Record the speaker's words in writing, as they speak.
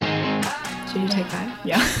Should you take 5?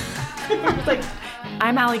 Yeah.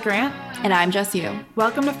 I'm Allie Grant. And I'm Just You.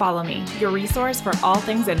 Welcome to Follow Me, your resource for all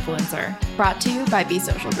things influencer. Brought to you by Be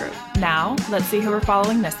Social Group. Now, let's see who we're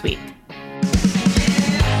following this week.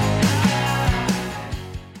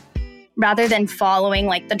 Rather than following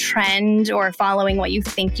like the trend or following what you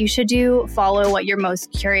think you should do, follow what you're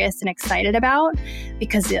most curious and excited about,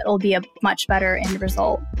 because it'll be a much better end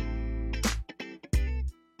result.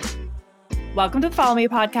 Welcome to the Follow Me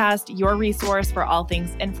podcast, your resource for all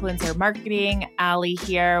things influencer marketing. Allie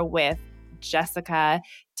here with Jessica.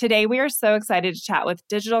 Today, we are so excited to chat with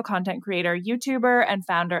digital content creator, YouTuber, and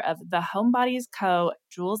founder of the Homebodies Co.,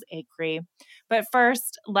 Jules Acree. But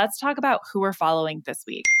first, let's talk about who we're following this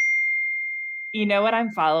week. You know what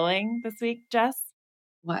I'm following this week, Jess?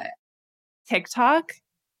 What? TikTok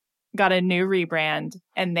got a new rebrand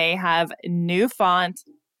and they have new font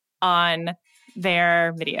on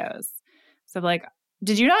their videos. So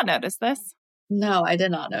did you not notice this? No, I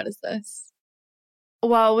did not notice this.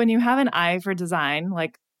 Well, when you have an eye for design,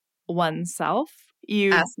 like oneself,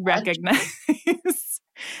 you recognize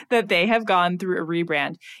that they have gone through a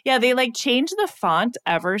rebrand. Yeah, they changed the font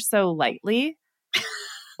ever so lightly.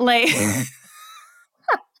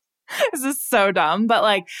 This is so dumb, but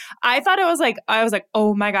I thought it was I was like,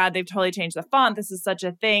 oh my God, they've totally changed the font. This is such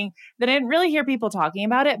a thing. Then I didn't really hear people talking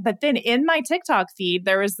about it. But then in my TikTok feed,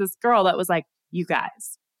 there was this girl that was like, you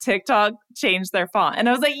guys, TikTok changed their font. And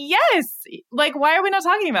I was like, yes, why are we not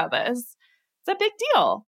talking about this? It's a big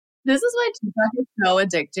deal. This is why TikTok is so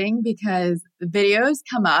addicting, because videos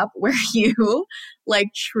come up where you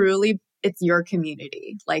truly, it's your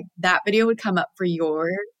community. That video would come up for your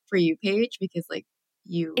For You page because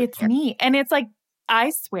it's care. Me. And it's I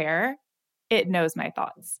swear it knows my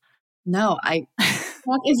thoughts. No,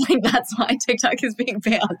 that's why TikTok is being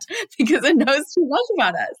banned, because it knows too much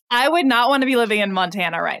about us. I would not want to be living in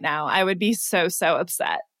Montana right now. I would be so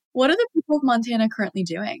upset. What are the people of Montana currently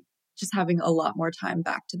doing? Just having a lot more time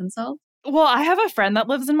back to themselves? Well, I have a friend that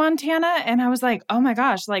lives in Montana, and I was like, oh my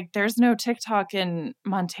gosh, there's no TikTok in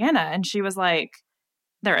Montana. And she was like,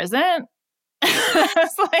 there isn't? I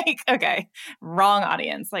was like, okay, wrong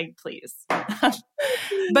audience, please.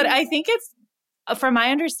 But I think it's, from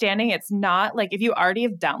my understanding, it's not if you already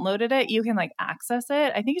have downloaded it, you can access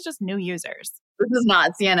it. I think it's just new users. This is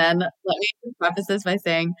not CNN. Let me preface this by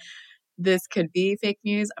saying this could be fake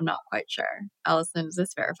news. I'm not quite sure. Allison, is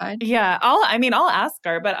this verified? Yeah, I'll ask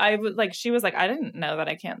her, but I was she was like, I didn't know that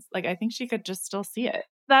I can't, I think she could just still see it.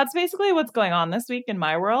 That's basically what's going on this week in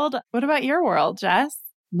my world. What about your world, Jess?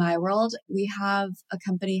 My world, we have a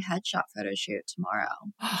company headshot photo shoot tomorrow,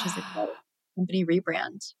 which is a company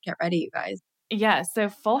rebrand. Get ready, you guys. Yeah, so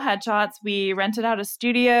full headshots. We rented out a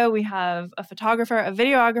studio. We have a photographer, a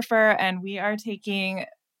videographer, and we are taking a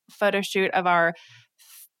photo shoot of our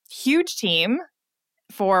huge team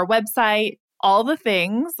for website, all the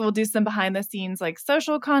things. We'll do some behind the scenes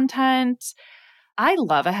social content. I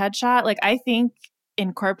love a headshot. I think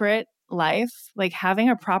in corporate life, having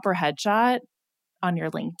a proper headshot on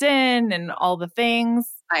your LinkedIn and all the things.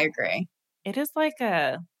 I agree. It is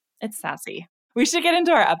it's sassy. We should get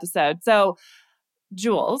into our episode. So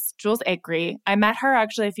Jules Acree, I met her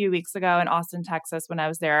actually a few weeks ago in Austin, Texas, when I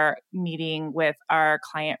was there meeting with our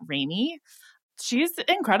client, Raimi. She's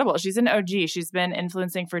incredible. She's an OG. She's been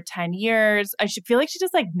influencing for 10 years. I feel like she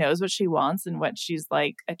just knows what she wants and what she's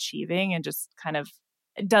achieving, and just kind of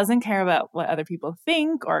doesn't care about what other people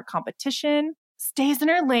think or competition. Stays in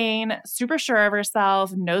her lane, super sure of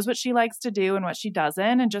herself, knows what she likes to do and what she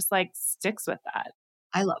doesn't, and just sticks with that.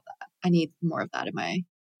 I love that. I need more of that in my...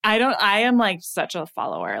 I am such a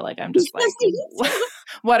follower. I'm just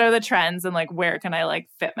what are the trends and where can I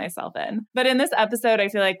fit myself in? But in this episode, I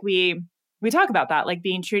feel we talk about that,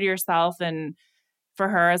 being true to yourself, and for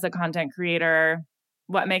her as a content creator,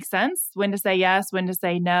 what makes sense, when to say yes, when to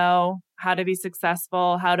say no, how to be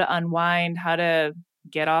successful, how to unwind, how to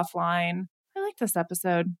get offline. I like this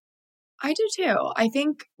episode. I do too. I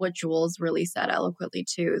think what Jules really said eloquently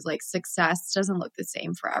too is success doesn't look the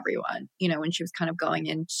same for everyone. When she was kind of going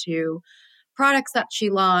into products that she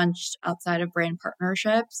launched outside of brand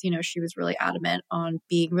partnerships, she was really adamant on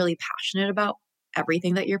being really passionate about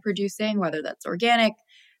everything that you're producing, whether that's organic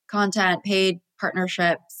content, paid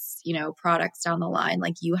partnerships, products down the line.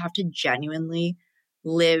 You have to genuinely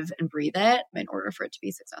live and breathe it in order for it to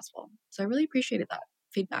be successful. So I really appreciated that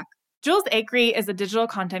feedback. Jules Acree is a digital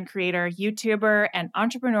content creator, YouTuber, and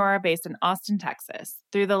entrepreneur based in Austin, Texas.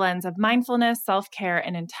 Through the lens of mindfulness, self-care,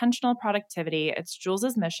 and intentional productivity, it's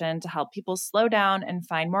Jules' mission to help people slow down and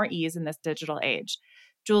find more ease in this digital age.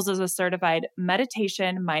 Jules is a certified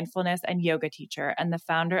meditation, mindfulness, and yoga teacher and the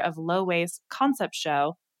founder of Low Waste Concept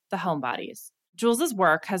Show, the Homebodies. Jules's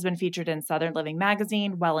work has been featured in Southern Living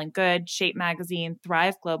Magazine, Well and Good, Shape Magazine,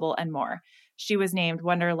 Thrive Global, and more. She was named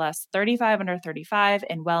Wonderlust 35 Under 35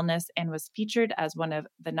 in Wellness and was featured as one of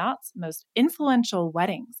the Knot's most influential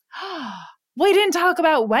weddings. We didn't talk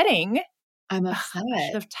about wedding. I'm upset. I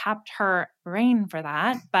should have tapped her brain for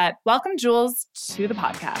that. But welcome, Jules, to the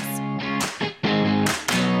podcast.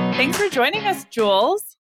 Thanks for joining us,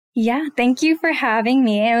 Jules. Yeah, thank you for having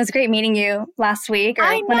me. It was great meeting you last week or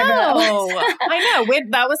I whenever that was. I know.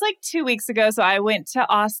 That was like 2 weeks ago. So I went to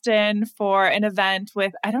Austin for an event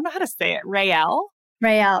with, I don't know how to say it, Raelle.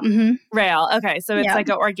 Raelle. Mm-hmm. Raelle. Okay. So it's like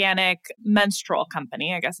an organic menstrual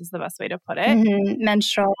company, I guess is the best way to put it. Mm-hmm.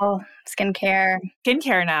 Menstrual, skincare.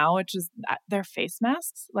 Skincare now, which is their face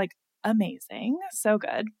masks, like amazing. So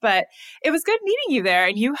good. But it was good meeting you there.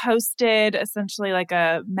 And you hosted essentially like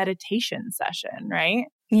a meditation session, right?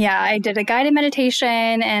 Yeah, I did a guided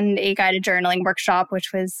meditation and a guided journaling workshop,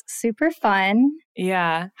 which was super fun.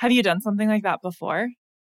 Yeah. Have you done something like that before?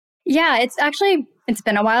 Yeah, it's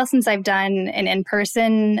been a while since I've done an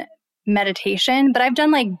in-person meditation, but I've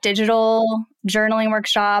done like digital journaling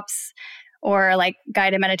workshops or like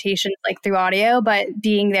guided meditations like through audio, but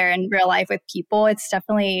being there in real life with people, it's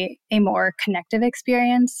definitely a more connective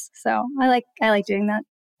experience. So I like doing that.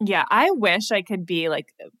 Yeah, I wish I could be like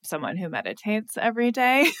someone who meditates every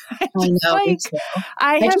day. I know. Like,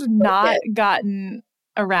 I have not it. gotten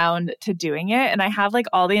around to doing it, and I have like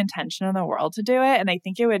all the intention in the world to do it, and I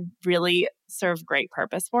think it would really serve great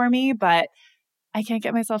purpose for me, but I can't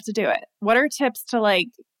get myself to do it. What are tips to like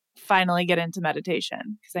finally get into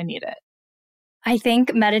meditation? Because I need it. I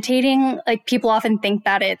think meditating, like people often think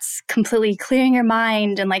that it's completely clearing your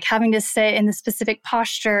mind and like having to sit in the specific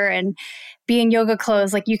posture and be in yoga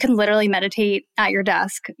clothes. Like you can literally meditate at your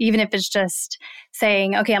desk, even if it's just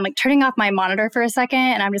saying, okay, I'm like turning off my monitor for a second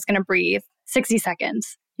and I'm just going to breathe 60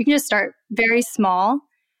 seconds. You can just start very small.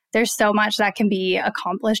 There's so much that can be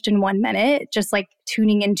accomplished in 1 minute, just like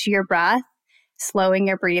tuning into your breath, slowing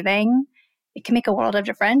your breathing. It can make a world of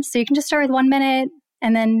difference. So you can just start with 1 minute.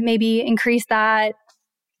 And then maybe increase that.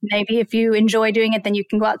 Maybe if you enjoy doing it, then you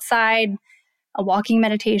can go outside, a walking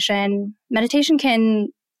meditation. Meditation can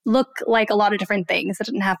look like a lot of different things. It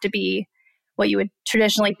doesn't have to be what you would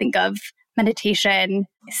traditionally think of meditation,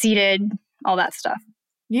 seated, all that stuff.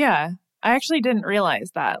 Yeah. I actually didn't realize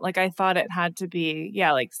that. Like I thought it had to be,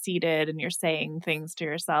 like seated and you're saying things to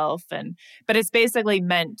yourself. But it's basically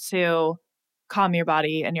meant to calm your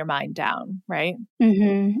body and your mind down, right?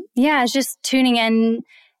 Mm-hmm. Yeah, it's just tuning in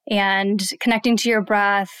and connecting to your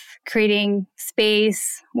breath, creating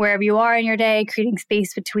space wherever you are in your day, creating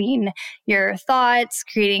space between your thoughts,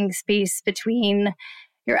 creating space between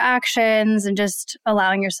your actions, and just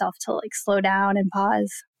allowing yourself to like slow down and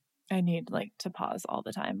pause. I need like to pause all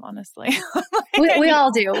the time, honestly. We all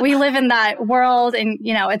do. We live in that world and,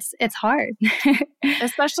 it's hard.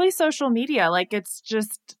 Especially social media. Like it's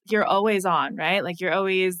just, you're always on, right? Like you're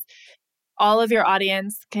always, all of your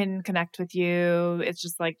audience can connect with you. It's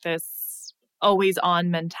just like this always on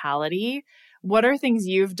mentality. What are things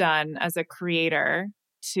you've done as a creator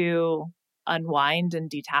to unwind and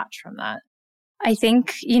detach from that? I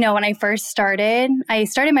think, when I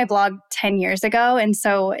started my blog 10 years ago. And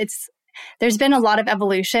so there's been a lot of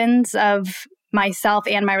evolutions of myself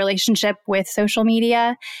and my relationship with social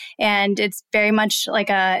media. And it's very much like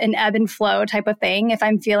an ebb and flow type of thing. If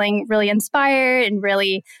I'm feeling really inspired and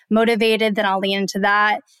really motivated, then I'll lean into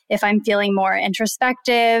that. If I'm feeling more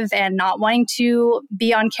introspective and not wanting to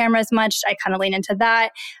be on camera as much, I kind of lean into that.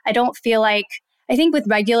 I think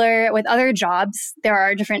with other jobs, there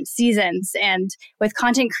are different seasons. And with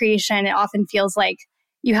content creation, it often feels like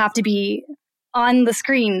you have to be on the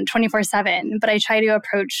screen 24/7. But I try to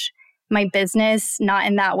approach my business not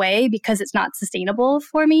in that way because it's not sustainable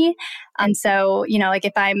for me. And so, like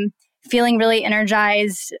if I'm feeling really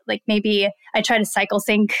energized, like maybe I try to cycle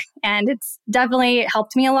sync and it's definitely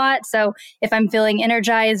helped me a lot. So if I'm feeling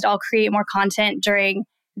energized, I'll create more content during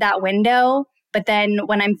that window. But then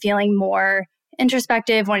when I'm feeling more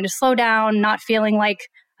introspective, wanting to slow down, not feeling like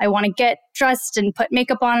I want to get dressed and put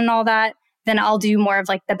makeup on and all that, then I'll do more of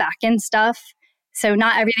like the back end stuff. So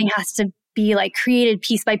not everything has to be like created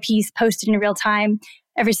piece by piece, posted in real time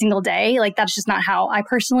every single day. Like that's just not how I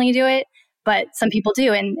personally do it, but some people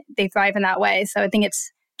do and they thrive in that way. So I think it's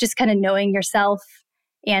just kind of knowing yourself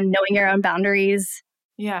and knowing your own boundaries.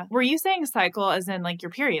 Yeah. Were you saying cycle as in like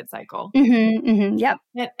your period cycle? Mm-hmm, mm-hmm, yep.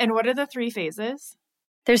 And what are the 3 phases?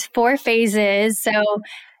 There's 4 phases. So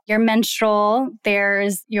your menstrual,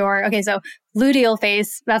 there's so luteal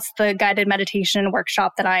phase, that's the guided meditation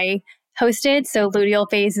workshop that I hosted. So luteal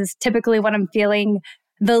phase is typically when I'm feeling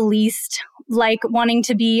the least like wanting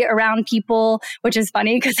to be around people, which is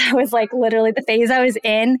funny because I was like literally the phase I was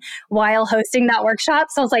in while hosting that workshop.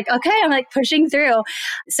 So I was like, okay, I'm like pushing through.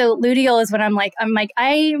 So luteal is when I'm like,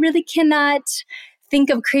 I really cannot think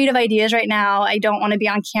of creative ideas right now. I don't want to be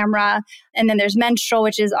on camera. And then there's menstrual,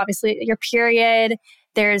 which is obviously your period.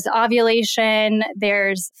 There's ovulation.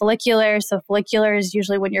 There's follicular. So follicular is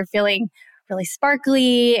usually when you're feeling really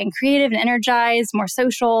sparkly and creative and energized, more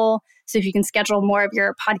social. So if you can schedule more of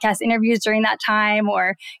your podcast interviews during that time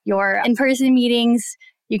or your in-person meetings,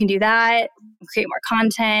 you can do that, create more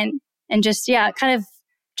content, and just, kind of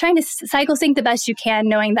trying to cycle sync the best you can,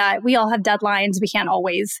 knowing that we all have deadlines. We can't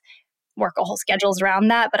always work a whole schedules around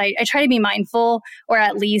that. But I try to be mindful, or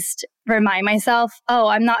at least remind myself, oh,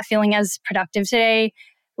 I'm not feeling as productive today.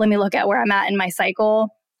 Let me look at where I'm at in my cycle.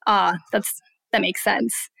 That makes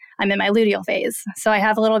sense. I'm in my luteal phase. So I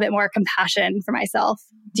have a little bit more compassion for myself.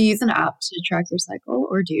 Do you use an app to track your cycle,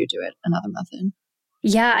 or do you do it another method?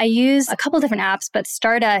 Yeah, I use a couple different apps, but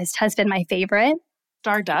Stardust has been my favorite.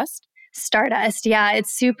 Stardust? Stardust. Yeah,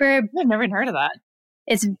 it's super. I've never even heard of that.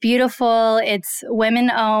 It's beautiful. It's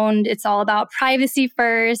women owned. It's all about privacy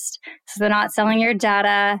first. So they're not selling your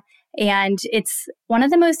data. And it's one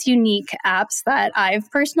of the most unique apps that I've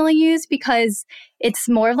personally used because it's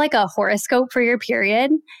more of like a horoscope for your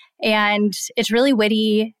period. And it's really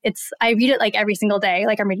witty. I read it like every single day,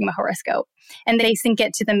 like I'm reading my horoscope. And they sync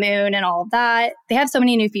it to the moon and all of that. They have so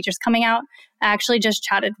many new features coming out. I actually just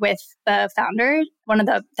chatted with the founder, one of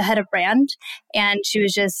the head of brand. And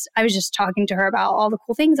I was just talking to her about all the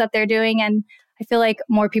cool things that they're doing. And I feel like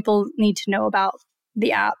more people need to know about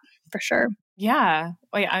the app for sure. Yeah.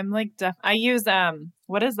 Wait, I'm like, I use,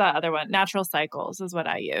 what is that other one? Natural Cycles is what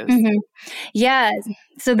I use. Mm-hmm. Yeah.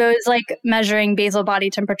 So those like measuring basal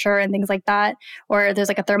body temperature and things like that, or there's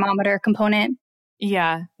like a thermometer component.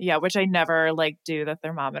 Yeah. Yeah. Which I never like do the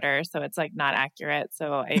thermometer. So it's like not accurate.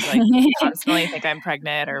 So I like constantly think I'm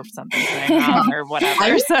pregnant or something's going on or whatever.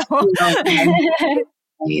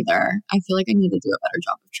 Either. I feel like I need to do a better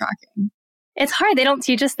job of tracking. It's hard. They don't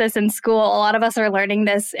teach us this in school. A lot of us are learning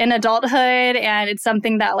this in adulthood, and it's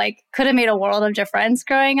something that like could have made a world of difference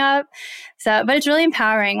growing up. So, but it's really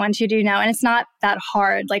empowering once you do know, and it's not that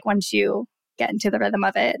hard. Like once you get into the rhythm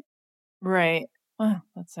of it. Right. Oh,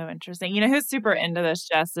 that's so interesting. You know who's super into this,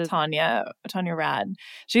 Jess, is Tanya Rad.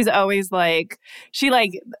 She's always like,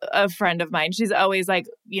 a friend of mine. She's always like,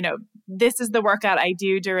 this is the workout I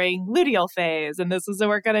do during luteal phase, and this is the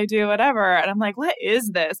workout I do, whatever. And I'm like, what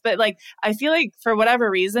is this? But like, I feel like for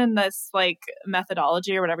whatever reason, this like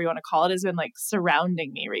methodology or whatever you want to call it has been like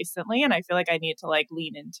surrounding me recently. And I feel like I need to like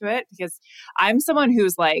lean into it because I'm someone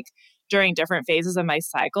who's like, during different phases of my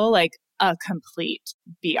cycle, like a complete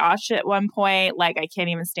biatch at one point. Like I can't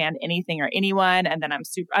even stand anything or anyone. And then I'm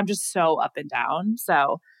just so up and down.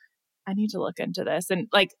 So I need to look into this. And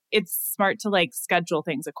like, it's smart to like schedule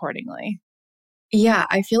things accordingly. Yeah,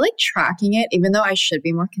 I feel like tracking it, even though I should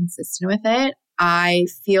be more consistent with it, I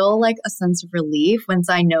feel like a sense of relief once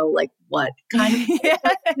I know like what kind of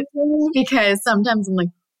because sometimes I'm like,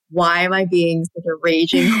 why am I being such a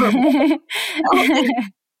raging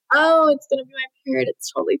oh, it's going to be my period.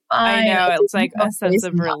 It's totally fine. I know. It's like a sense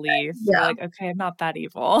of relief. Yeah. You're like, okay, I'm not that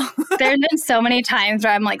evil. There's been so many times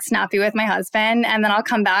where I'm like snappy with my husband, and then I'll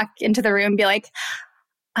come back into the room and be like,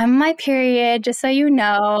 I'm on my period, just so you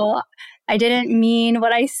know. I didn't mean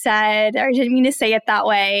what I said, or I didn't mean to say it that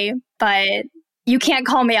way, but you can't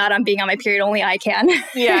call me out on being on my period. Only I can.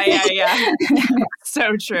 Yeah.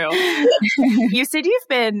 So true. You said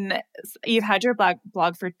you've had your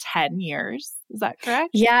blog for 10 years. Is that correct?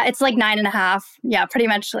 Yeah, it's like 9.5. Yeah, pretty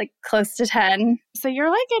much like close to 10. So you're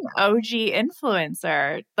like an OG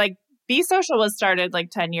influencer. Like Be Social was started like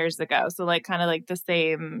 10 years ago. So like kind of like the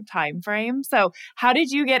same time frame. So how did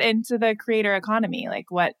you get into the creator economy? Like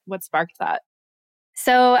what sparked that?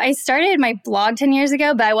 So I started my blog 10 years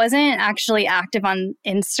ago, but I wasn't actually active on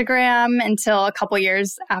Instagram until a couple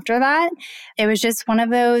years after that. It was just one of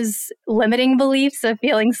those limiting beliefs of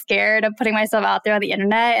feeling scared of putting myself out there on the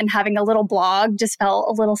internet, and having a little blog just felt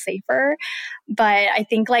a little safer. But I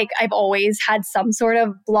think like I've always had some sort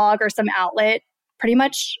of blog or some outlet pretty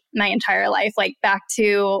much my entire life, like back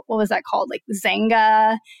to, what was that called? Like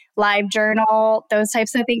Zanga, LiveJournal, those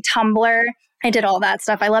types of things, Tumblr. I did all that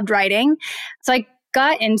stuff. I loved writing. So I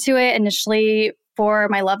got into it initially for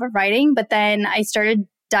my love of writing, but then I started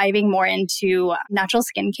diving more into natural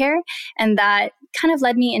skincare. And that kind of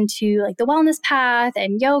led me into like the wellness path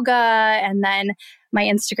and yoga. And then my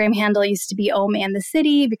Instagram handle used to be Oh Man the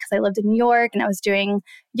City because I lived in New York and I was doing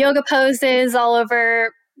yoga poses all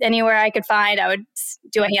over anywhere I could find. I would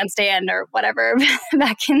do a handstand or whatever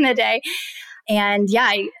back in the day. And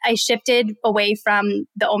yeah, I shifted away from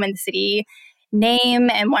the Om in the City name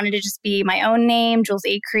and wanted to just be my own name, Jules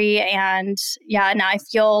Acree. And yeah, now I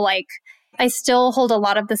feel like I still hold a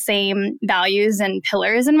lot of the same values and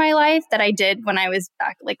pillars in my life that I did when I was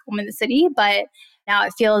back like Om in the City. But now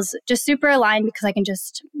it feels just super aligned because I can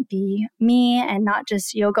just be me and not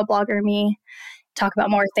just yoga blogger me, talk about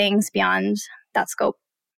more things beyond that scope.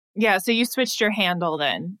 Yeah. So you switched your handle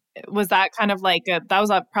then. Was that kind of like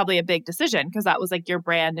probably a big decision because that was like your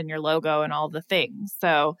brand and your logo and all the things.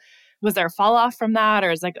 So was there a fall off from that or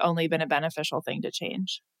has like only been a beneficial thing to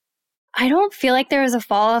change? I don't feel like there was a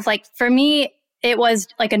fall off. Like for me, it was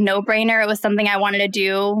like a no-brainer. It was something I wanted to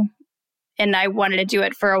do and I wanted to do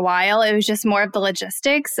it for a while. It was just more of the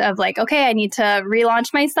logistics of like, okay, I need to relaunch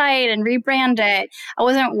my site and rebrand it. I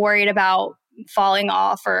wasn't worried about falling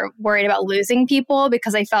off or worried about losing people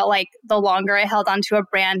because I felt like the longer I held onto a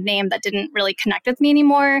brand name that didn't really connect with me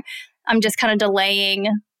anymore, I'm just kind of delaying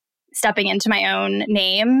stepping into my own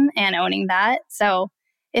name and owning that. So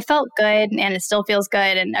it felt good and it still feels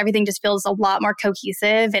good and everything just feels a lot more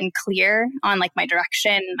cohesive and clear on like my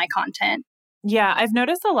direction, my content. Yeah, I've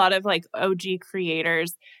noticed a lot of like OG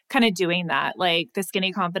creators kind of doing that. Like the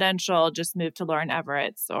Skinny Confidential just moved to Lauren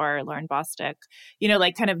Everett's or Lauren Bostick,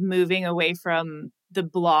 like kind of moving away from the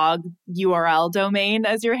blog URL domain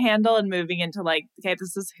as your handle and moving into like, okay,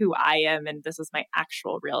 this is who I am and this is my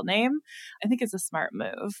actual real name. I think it's a smart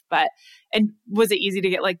move. And was it easy to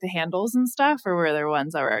get like the handles and stuff or were there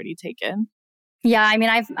ones that were already taken? Yeah, I mean,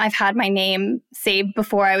 I've had my name saved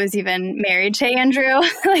before I was even married to Andrew.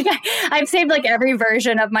 Like I've saved like every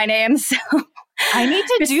version of my name. So I need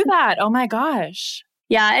to do that. Oh my gosh.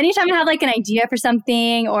 Yeah, anytime I have like an idea for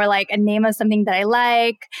something or like a name of something that I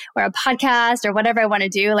like or a podcast or whatever I want to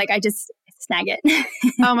do, like I just snag it.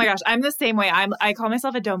 Oh my gosh, I'm the same way. I call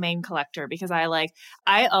myself a domain collector because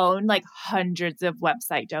I own like hundreds of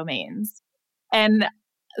website domains. And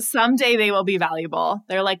someday they will be valuable.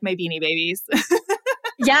 They're like my Beanie Babies.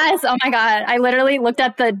 Yes. Oh my God. I literally looked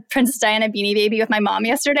at the Princess Diana Beanie Baby with my mom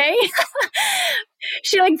yesterday.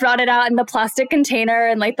 She like brought it out in the plastic container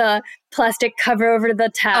and like the plastic cover over the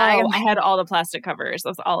tag. Oh, I had all the plastic covers.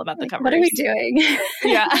 That's all about the covers. What are we doing?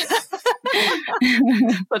 Yeah.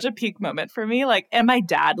 Such a peak moment for me. Like, and my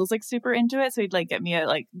dad was like super into it. So he'd like get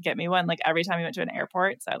me one like every time we went to an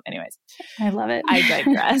airport. So anyways. I love it. I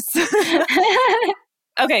digress.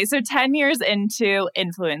 Okay, so 10 years into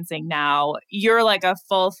influencing now, you're like a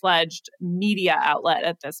full-fledged media outlet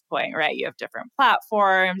at this point, right? You have different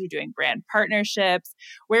platforms, you're doing brand partnerships.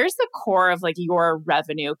 Where's the core of like your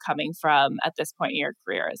revenue coming from at this point in your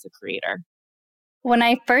career as a creator? When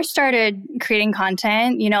I first started creating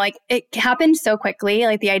content, like it happened so quickly,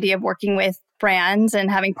 like the idea of working with brands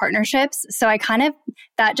and having partnerships. So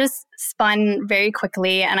that just spun very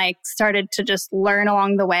quickly and I started to just learn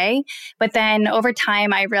along the way. But then over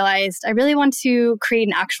time, I realized I really want to create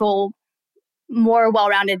an actual more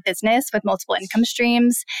well-rounded business with multiple income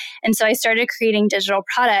streams. And so I started creating digital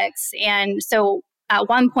products. And so at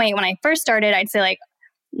one point when I first started, I'd say like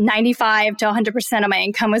 95 to 100% of my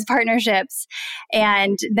income was partnerships.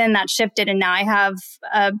 And then that shifted. And now I have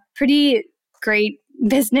a pretty great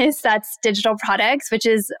business that's digital products, which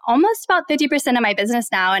is almost about 50% of my business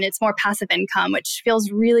now. And it's more passive income, which feels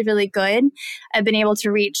really, really good. I've been able to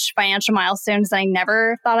reach financial milestones that I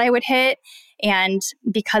never thought I would hit. And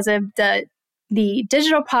because of the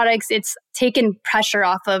digital products, it's taken pressure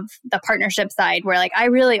off of the partnership side where like I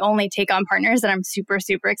really only take on partners that I'm super,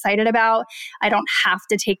 super excited about. I don't have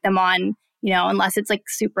to take them on, unless it's like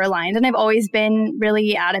super aligned. And I've always been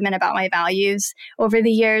really adamant about my values over the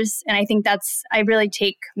years. And I think I really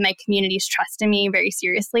take my community's trust in me very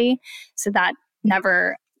seriously. So that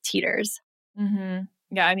never teeters. Mm-hmm.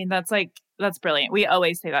 Yeah, I mean, that's brilliant. We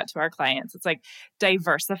always say that to our clients. It's like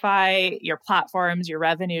diversify your platforms, your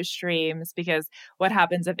revenue streams, because what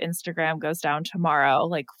happens if Instagram goes down tomorrow?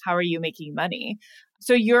 Like, how are you making money?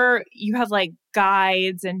 So you have like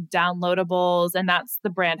guides and downloadables, and that's the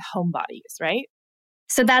brand Homebodies, right?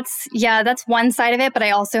 So that's one side of it, but I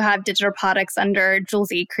also have digital products under Jules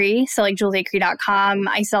Acree. So like julesacree.com,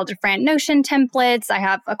 I sell different Notion templates. I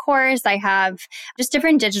have a course. I have just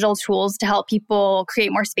different digital tools to help people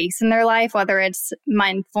create more space in their life, whether it's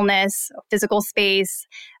mindfulness, physical space,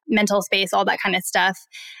 mental space, all that kind of stuff.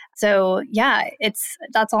 So yeah,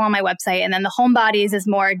 that's all on my website. And then the Homebodies is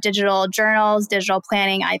more digital journals, digital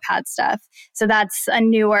planning, iPad stuff. So that's a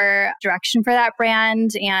newer direction for that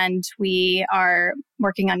brand. And we are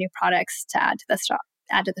working on new products to add to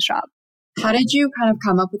the shop. How did you kind of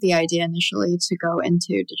come up with the idea initially to go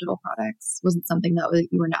into digital products? Was it something that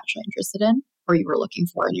you were naturally interested in or you were looking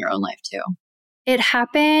for in your own life too? It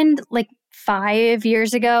happened like 5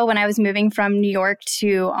 years ago when I was moving from New York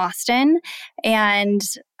to Austin. And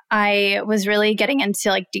I was really getting into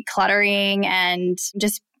like decluttering and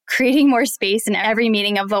just creating more space in every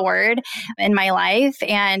meaning of the word in my life.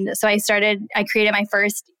 And so I created my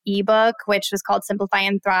first ebook, which was called Simplify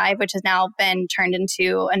and Thrive, which has now been turned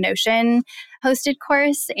into a Notion hosted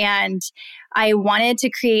course. And I wanted to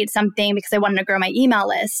create something because I wanted to grow my email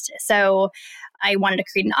list. So I wanted to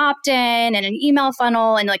create an opt-in and an email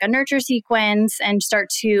funnel and like a nurture sequence and start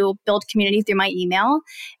to build community through my email.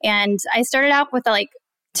 And I started out with like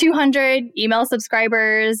 200 email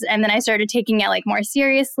subscribers. And then I started taking it like more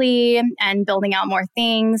seriously and building out more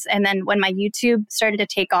things. And then when my YouTube started to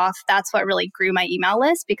take off, that's what really grew my email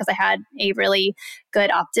list because I had a really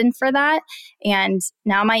good opt-in for that. And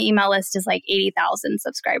now my email list is like 80,000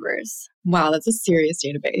 subscribers. Wow, that's a serious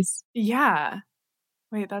database. Yeah.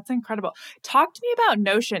 Wait, that's incredible. Talk to me about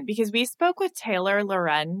Notion because we spoke with Taylor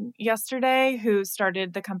Loren yesterday, who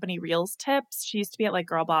started the company Reels Tips. She used to be at like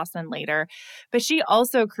Girl Boss and later, but she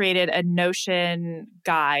also created a Notion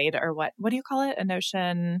guide or what do you call it? A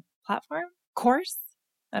Notion platform? Course?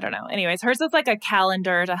 I don't know. Anyways, hers is like a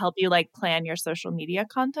calendar to help you like plan your social media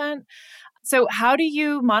content. So how do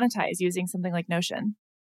you monetize using something like Notion?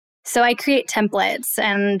 So I create templates,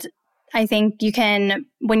 and I think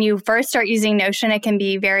when you first start using Notion, it can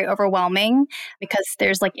be very overwhelming because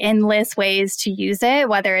there's like endless ways to use it,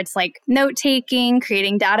 whether it's like note taking,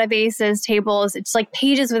 creating databases, tables, it's like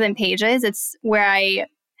pages within pages. It's where I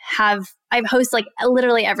host like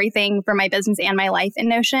literally everything for my business and my life in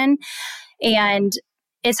Notion. And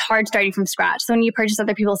it's hard starting from scratch. So when you purchase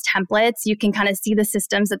other people's templates, you can kind of see the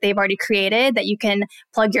systems that they've already created that you can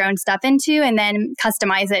plug your own stuff into and then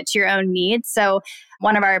customize it to your own needs. So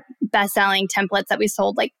one of our best-selling templates that we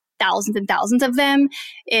sold like thousands and thousands of them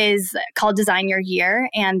is called Design Your Year.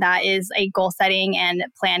 And that is a goal setting and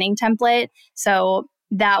planning template. So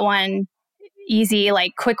that one, easy,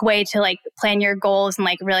 like quick way to like plan your goals and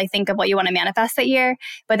like really think of what you want to manifest that year.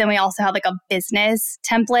 But then we also have like a business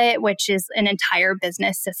template, which is an entire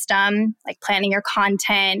business system, like planning your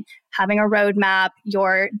content, having a roadmap,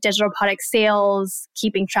 your digital product sales,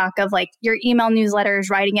 keeping track of like your email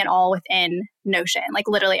newsletters, writing it all within Notion. Like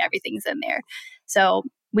literally everything's in there. So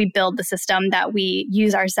we build the system that we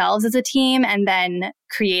use ourselves as a team and then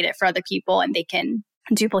create it for other people and they can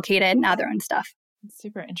duplicate it and add their own stuff.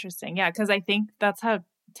 Super interesting. Yeah, because I think that's how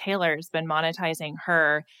Taylor's been monetizing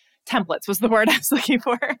her templates was the word I was looking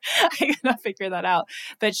for. I could not figure that out.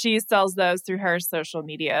 But she sells those through her social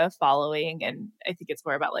media following. And I think it's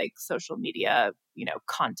more about like social media,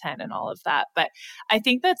 content and all of that. But I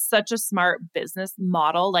think that's such a smart business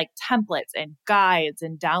model, like templates and guides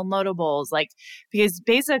and downloadables, like, because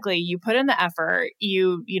basically you put in the effort,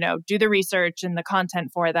 you do the research and the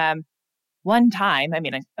content for them one time. I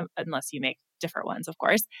mean, unless you make different ones, of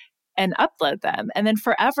course, and upload them. And then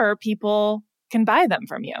forever, people can buy them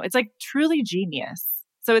from you. It's like truly genius.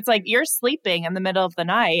 So it's like you're sleeping in the middle of the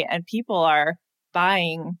night and people are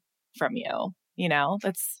buying from you.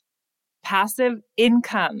 That's passive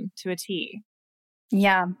income to a T.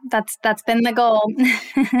 Yeah, that's been the goal.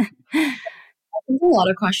 I think a lot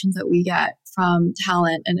of questions that we get from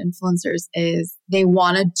talent and influencers is they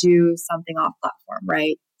want to do something off platform,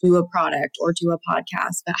 right? Do a product or do a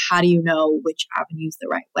podcast, but how do you know which avenue is the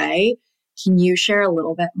right way? Can you share a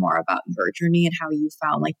little bit more about your journey and how you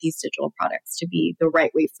found like these digital products to be the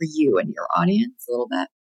right way for you and your audience a little bit?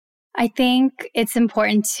 I think it's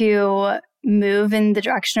important to move in the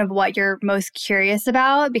direction of what you're most curious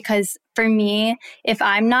about, because for me, if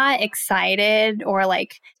I'm not excited or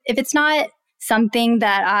like, if it's not something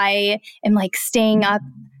that I am like staying up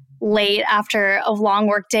late after a long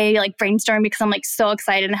work day, like brainstorming because I'm like so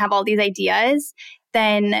excited and have all these ideas,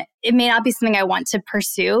 then it may not be something I want to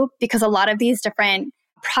pursue, because a lot of these different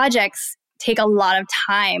projects take a lot of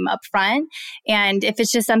time up front. And if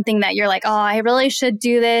it's just something that you're like, oh, I really should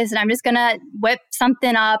do this and I'm just going to whip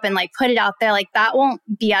something up and like put it out there, like that won't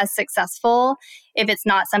be as successful if it's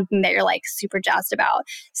not something that you're like super jazzed about.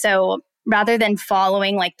 So rather than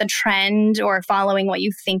following like the trend or following what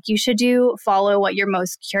you think you should do, follow what you're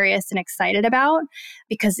most curious and excited about,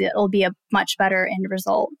 because it'll be a much better end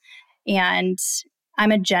result. And I'm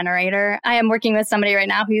a generator. I am working with somebody right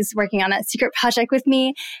now who's working on that secret project with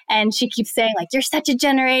me. And she keeps saying like, you're such a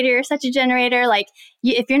generator. You're such a generator. Like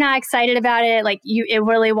if you're not excited about it, like it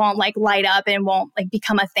really won't like light up and won't like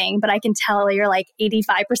become a thing. But I can tell you're like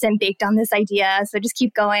 85% baked on this idea. So just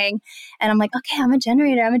keep going. And I'm like, okay, I'm a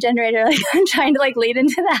generator. Like I'm trying to like lead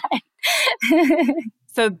into that.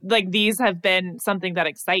 So like these have been something that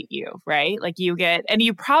excite you, right? Like you get, and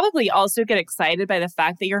you probably also get excited by the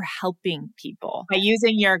fact that you're helping people. By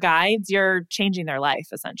using your guides, you're changing their life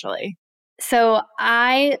essentially. So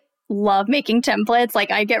I love making templates.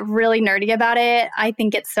 Like I get really nerdy about it. I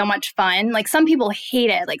think it's so much fun. Like some people hate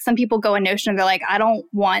it. Like some people go in Notion and they're like, I don't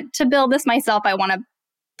want to build this myself. I want to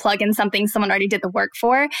plug in something someone already did the work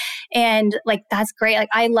for. And like, that's great. Like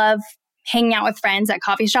I love hanging out with friends at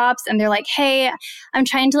coffee shops and they're like, hey, I'm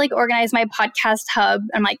trying to like organize my podcast hub.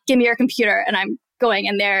 I'm like, give me your computer. And I'm going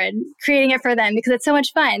in there and creating it for them because it's so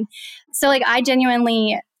much fun. So like I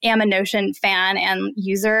genuinely am a Notion fan and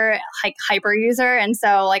user, like hyper user. And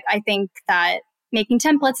so like I think that making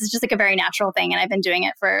templates is just like a very natural thing. And I've been doing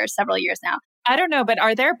it for several years now. I don't know, but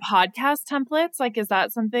are there podcast templates? Like, is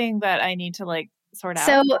that something that I need to like sort out?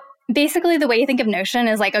 So basically the way you think of Notion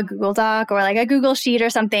is like a Google Doc or like a Google Sheet or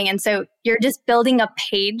something. And so you're just building a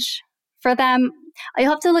page for them. You'll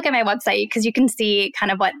have to look at my website because you can see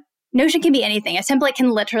kind of what Notion can be anything. A template can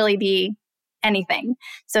literally be anything.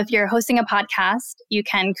 So if you're hosting a podcast, you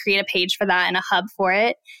can create a page for that and a hub for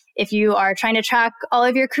it. If you are trying to track all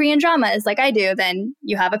of your Korean dramas like I do, then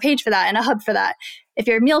you have a page for that and a hub for that. If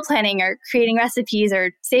you're meal planning or creating recipes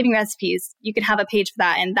or saving recipes, you can have a page for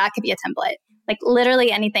that and that could be a template. Like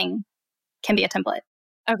literally anything can be a template.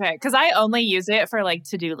 Okay, because I only use it for like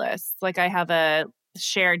to-do lists. Like I have a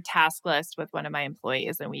shared task list with one of my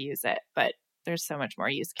employees and we use it, but there's so much more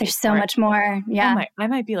use case. There's so much more. Yeah. I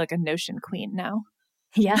might be like a Notion queen now.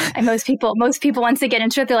 Yeah. And most people, once they get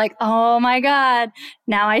into it, they're like, oh my God,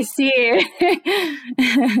 now I see.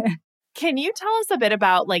 Can you tell us a bit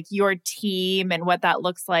about like your team and what that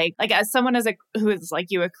looks like? Like as someone who is like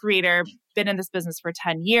you, a creator, been in this business for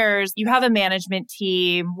 10 years, you have a management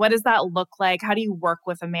team. What does that look like? How do you work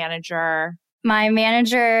with a manager? My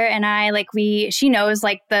manager and I, she knows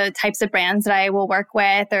like the types of brands that I will work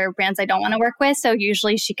with or brands I don't want to work with. So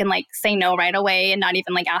usually she can like say no right away and not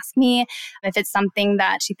even like ask me. If it's something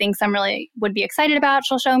that she thinks I'm really would be excited about,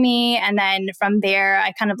 she'll show me. And then from there,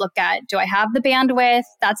 I kind of look at, do I have the bandwidth?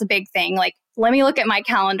 That's a big thing. Like, let me look at my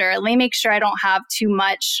calendar. Let me make sure I don't have too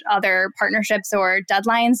much other partnerships or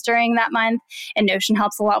deadlines during that month. And Notion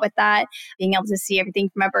helps a lot with that, being able to see everything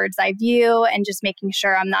from a bird's eye view and just making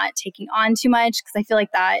sure I'm not taking on too much. Because I feel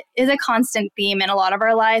like that is a constant theme in a lot of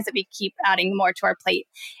our lives that we keep adding more to our plate.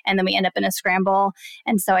 And then we end up in a scramble.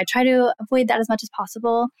 And so I try to avoid that as much as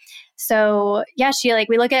possible. So yeah,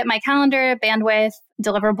 we look at my calendar, bandwidth,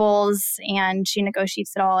 deliverables, and she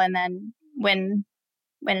negotiates it all. And then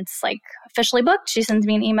when it's like officially booked, she sends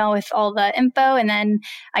me an email with all the info. And then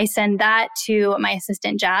I send that to my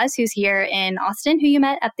assistant, Jazz, who's here in Austin, who you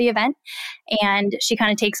met at the event. And she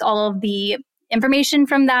kind of takes all of the information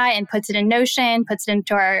from that and puts it in Notion, puts it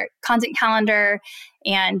into our content calendar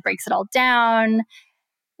and breaks it all down.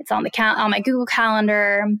 It's on on my Google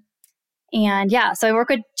Calendar. And yeah, so I work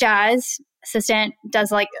with Jazz, assistant,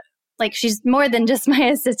 does like she's more than just my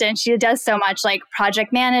assistant. She does so much like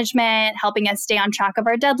project management, helping us stay on track of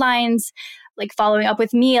our deadlines, like following up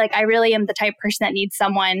with me. Like I really am the type of person that needs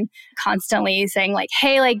someone constantly saying like,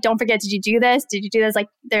 hey, like, don't forget, did you do this? Did you do this? Like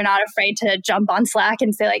they're not afraid to jump on Slack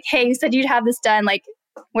and say like, hey, you said you'd have this done. Like,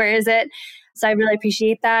 where is it? So I really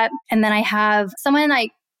appreciate that. And then I have someone I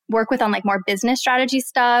work with on like more business strategy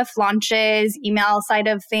stuff, launches, email side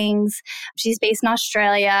of things. She's based in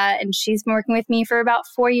Australia and she's been working with me for about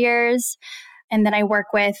 4 years. And then I work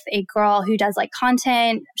with a girl who does like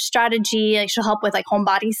content strategy. Like she'll help with like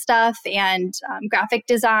Homebodies stuff and graphic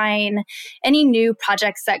design, any new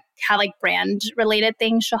projects that have like brand related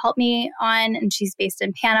things she'll help me on. And she's based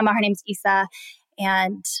in Panama. Her name's Isa.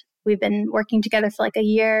 And we've been working together for like a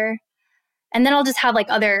year. And then I'll just have like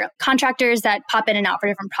other contractors that pop in and out for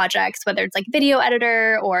different projects, whether it's like video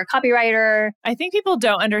editor or copywriter. I think people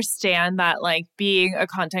don't understand that like being a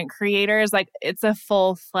content creator is like, it's a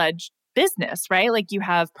full-fledged business, right? Like you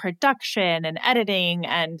have production and editing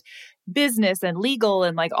and business and legal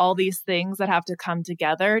and like all these things that have to come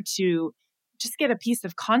together to just get a piece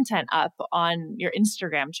of content up on your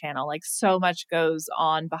Instagram channel. Like so much goes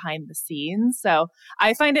on behind the scenes. So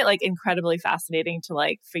I find it like incredibly fascinating to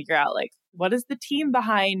like figure out like, what is the team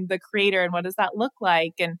behind the creator and what does that look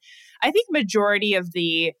like? And I think majority of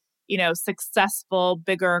the, successful,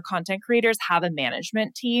 bigger content creators have a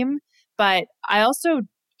management team. But I also,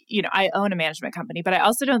 I own a management company, but I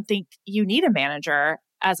also don't think you need a manager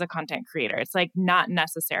as a content creator. It's like not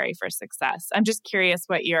necessary for success. I'm just curious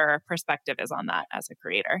what your perspective is on that as a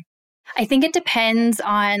creator. I think it depends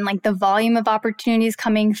on like the volume of opportunities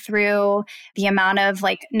coming through, the amount of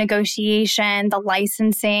like negotiation, the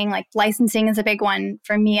licensing. Like licensing is a big one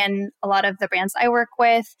for me and a lot of the brands I work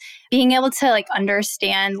with. Being able to like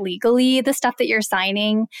understand legally the stuff that you're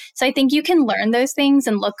signing. So I think you can learn those things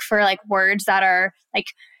and look for like words that are like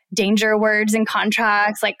danger words in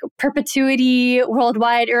contracts, like perpetuity,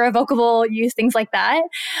 worldwide, irrevocable use, things like that.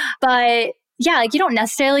 But yeah, like you don't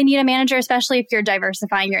necessarily need a manager, especially if you're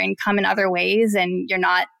diversifying your income in other ways and you're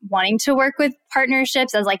not wanting to work with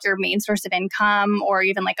partnerships as like your main source of income or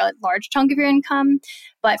even like a large chunk of your income.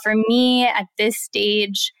 But for me at this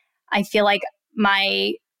stage, I feel like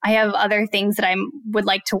I have other things that I would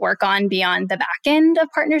like to work on beyond the back end of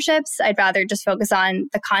partnerships. I'd rather just focus on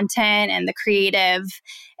the content and the creative.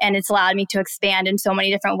 And it's allowed me to expand in so many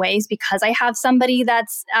different ways because I have somebody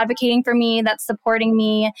that's advocating for me, that's supporting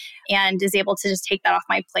me, and is able to just take that off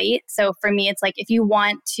my plate. So for me, it's like if you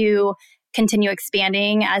want to continue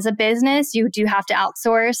expanding as a business, you do have to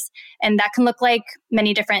outsource. And that can look like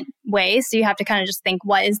many different ways. So you have to kind of just think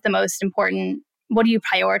what is the most important, what do you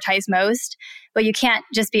prioritize most? But you can't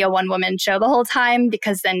just be a one-woman show the whole time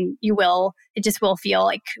because then it just will feel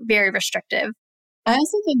like very restrictive. I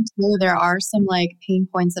also think too, there are some like pain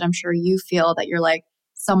points that I'm sure you feel that you're like,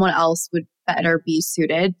 someone else would better be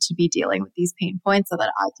suited to be dealing with these pain points so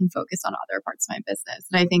that I can focus on other parts of my business.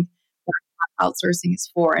 And I think that's what outsourcing is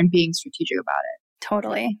for and being strategic about it.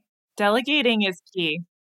 Totally. Delegating is key.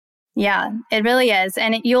 Yeah, it really is.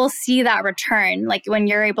 And you'll see that return, like when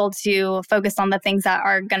you're able to focus on the things that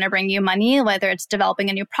are going to bring you money, whether it's developing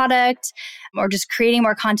a new product or just creating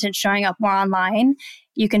more content, showing up more online,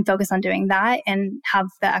 you can focus on doing that and have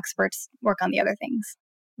the experts work on the other things.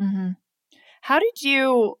 Mm-hmm. How did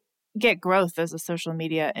you get growth as a social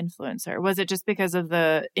media influencer? Was it just because of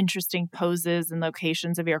the interesting poses and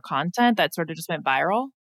locations of your content that sort of just went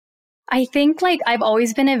viral? I think like I've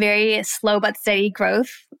always been a very slow but steady growth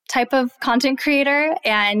type of content creator.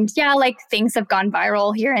 And yeah, like things have gone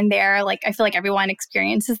viral here and there. Like I feel like everyone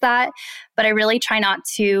experiences that, but I really try not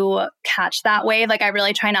to catch that wave. Like I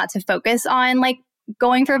really try not to focus on like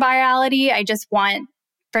going for virality. I just want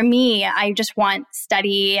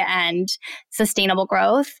steady and sustainable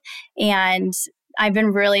growth. And I've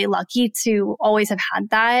been really lucky to always have had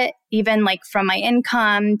that, even like from my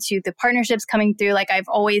income to the partnerships coming through. Like I've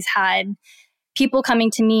always had people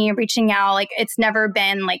coming to me, reaching out. Like it's never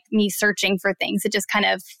been like me searching for things. It just kind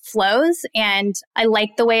of flows. And I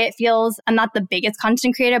like the way it feels. I'm not the biggest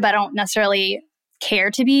content creator, but I don't necessarily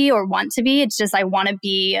care to be or want to be. It's just I want to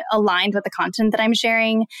be aligned with the content that I'm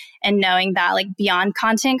sharing and knowing that like beyond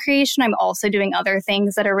content creation, I'm also doing other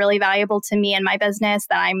things that are really valuable to me and my business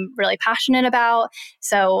that I'm really passionate about.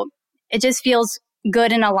 So it just feels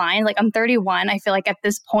good and aligned. Like I'm 31. I feel like at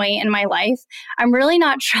this point in my life, I'm really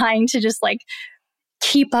not trying to just like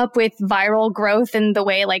keep up with viral growth in the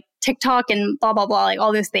way like TikTok and blah, blah, blah, like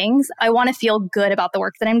all those things. I want to feel good about the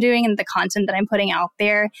work that I'm doing and the content that I'm putting out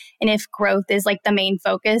there. And if growth is like the main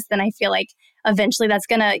focus, then I feel like eventually that's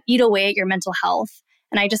going to eat away at your mental health.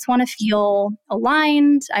 And I just want to feel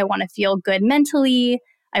aligned. I want to feel good mentally.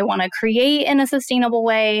 I want to create in a sustainable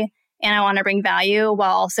way. And I want to bring value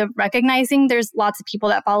while also recognizing there's lots of people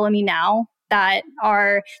that follow me now that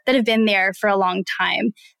have been there for a long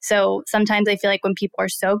time. So sometimes I feel like when people are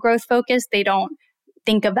so growth focused, they don't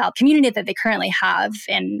think about community that they currently have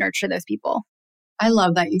and nurture those people. I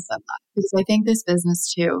love that you said that because I think this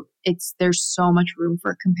business too, there's so much room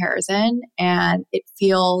for comparison and it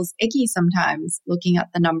feels icky sometimes looking at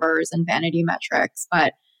the numbers and vanity metrics.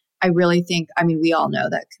 But I really think, we all know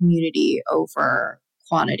that community over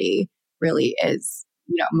quantity really is,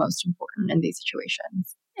 most important in these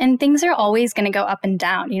situations. And things are always going to go up and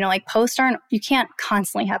down. Like you can't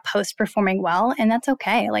constantly have posts performing well, and that's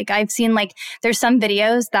okay. Like I've seen there's some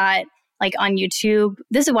videos that like on YouTube,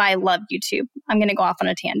 this is why I love YouTube. I'm going to go off on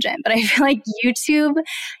a tangent, but I feel like YouTube,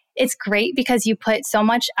 it's great because you put so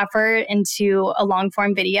much effort into a long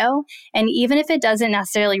form video. And even if it doesn't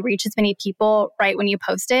necessarily reach as many people right when you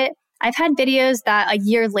post it, I've had videos that a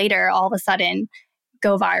year later, all of a sudden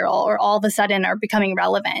go viral or all of a sudden are becoming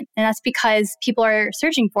relevant. And that's because people are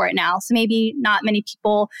searching for it now. So maybe not many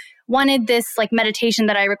people wanted this like meditation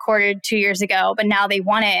that I recorded 2 years ago, but now they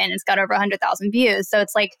want it and it's got over 100,000 views. So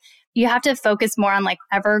it's like you have to focus more on like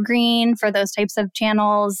evergreen for those types of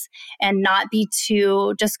channels and not be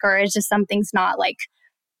too discouraged if something's not like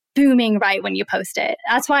booming right when you post it.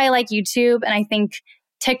 That's why I like YouTube. And I think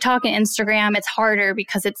TikTok and Instagram, it's harder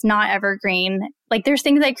because it's not evergreen. Like there's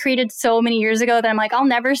things I created so many years ago that I'm like, I'll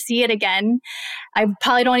never see it again. I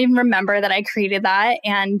probably don't even remember that I created that.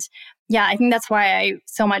 And yeah, I think that's why I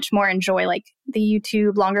so much more enjoy like the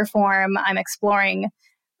YouTube longer form. I'm exploring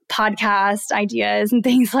podcast ideas and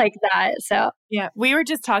things like that. So yeah, we were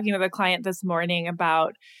just talking with a client this morning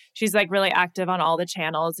about, she's like really active on all the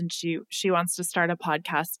channels and she wants to start a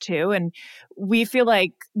podcast too. And we feel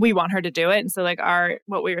like we want her to do it. And so like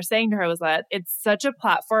what we were saying to her was that it's such a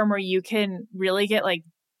platform where you can really get like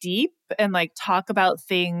deep and like talk about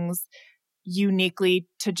things uniquely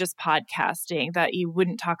to just podcasting that you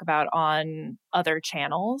wouldn't talk about on other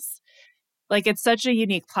channels. Like it's such a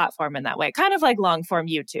unique platform in that way, kind of like long form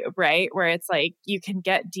YouTube, right? Where it's like you can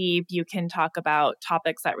get deep, you can talk about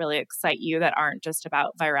topics that really excite you that aren't just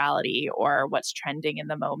about virality or what's trending in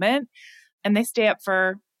the moment. And they stay up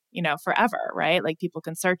for, forever, right? Like people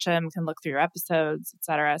can search them, can look through your episodes, et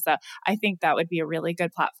cetera. So I think that would be a really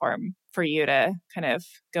good platform for you to kind of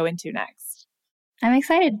go into next. I'm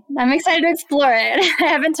excited. I'm excited to explore it. I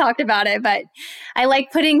haven't talked about it, but I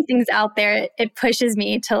like putting things out there. It pushes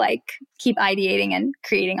me to like keep ideating and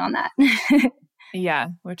creating on that. Yeah,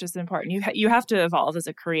 which is important. You have to evolve as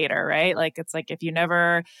a creator, right? Like it's like if you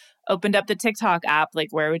never opened up the TikTok app, like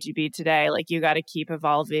where would you be today? Like you got to keep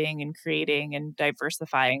evolving and creating and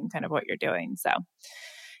diversifying kind of what you're doing. So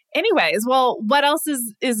anyways, well, what else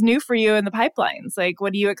is new for you in the pipelines? Like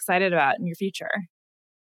what are you excited about in your future?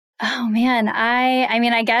 Oh man, I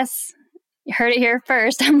mean, I guess you heard it here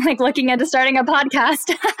first. I'm like looking into starting a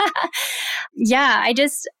podcast. Yeah,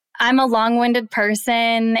 I'm a long-winded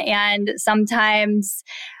person, and sometimes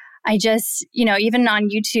I just, even on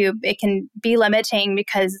YouTube, it can be limiting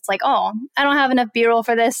because it's like, oh, I don't have enough B-roll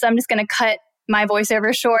for this, so I'm just going to cut my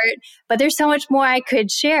voiceover short. But there's so much more I could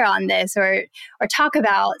share on this or talk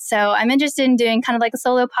about. So I'm interested in doing kind of like a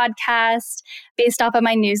solo podcast based off of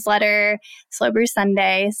my newsletter, Slow Brew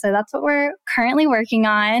Sunday. So that's what we're currently working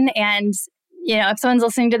on. And if someone's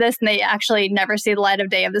listening to this and they actually never see the light of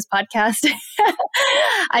day of this podcast,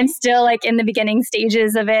 I'm still like in the beginning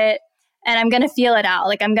stages of it. And I'm going to feel it out.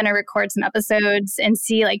 Like I'm going to record some episodes and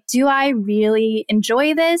see like, do I really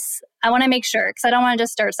enjoy this? I want to make sure because I don't want to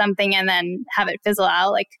just start something and then have it fizzle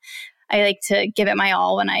out. Like I like to give it my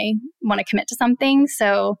all when I want to commit to something.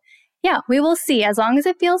 So yeah, we will see. As long as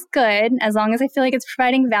it feels good, as long as I feel like it's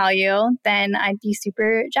providing value, then I'd be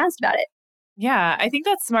super jazzed about it. Yeah, I think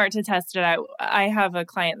that's smart to test it out. I have a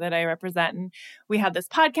client that I represent and we had this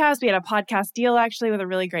podcast. We had a podcast deal actually with a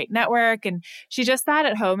really great network. And she just sat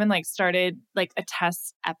at home and like started like a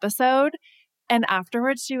test episode. And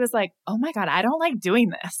afterwards she was like, oh my God, I don't like doing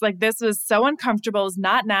this. Like this was so uncomfortable. It's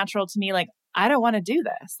not natural to me. Like, I don't want to do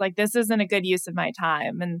this. Like this isn't a good use of my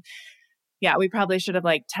time. And yeah, we probably should have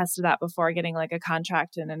like tested that before getting like a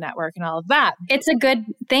contract and a network and all of that. It's a good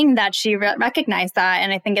thing that she recognized that.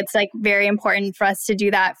 And I think it's like very important for us to do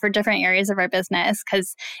that for different areas of our business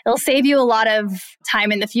because it'll save you a lot of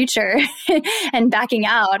time in the future and backing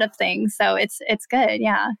out of things. So it's good.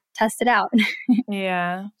 Yeah. Test it out.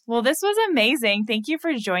 Yeah. Well, this was amazing. Thank you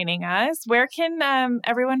for joining us. Where can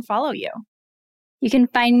everyone follow you? You can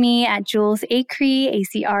find me at Jules Acree,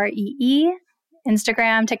 Acree.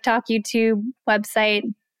 Instagram, TikTok, YouTube, website,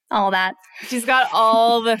 all that. She's got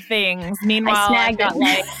all the things. Meanwhile, I've got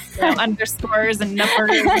like underscores and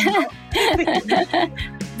numbers.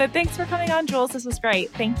 But thanks for coming on, Jules. This was great.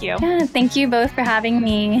 Thank you. Yeah, thank you both for having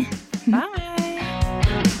me. Bye.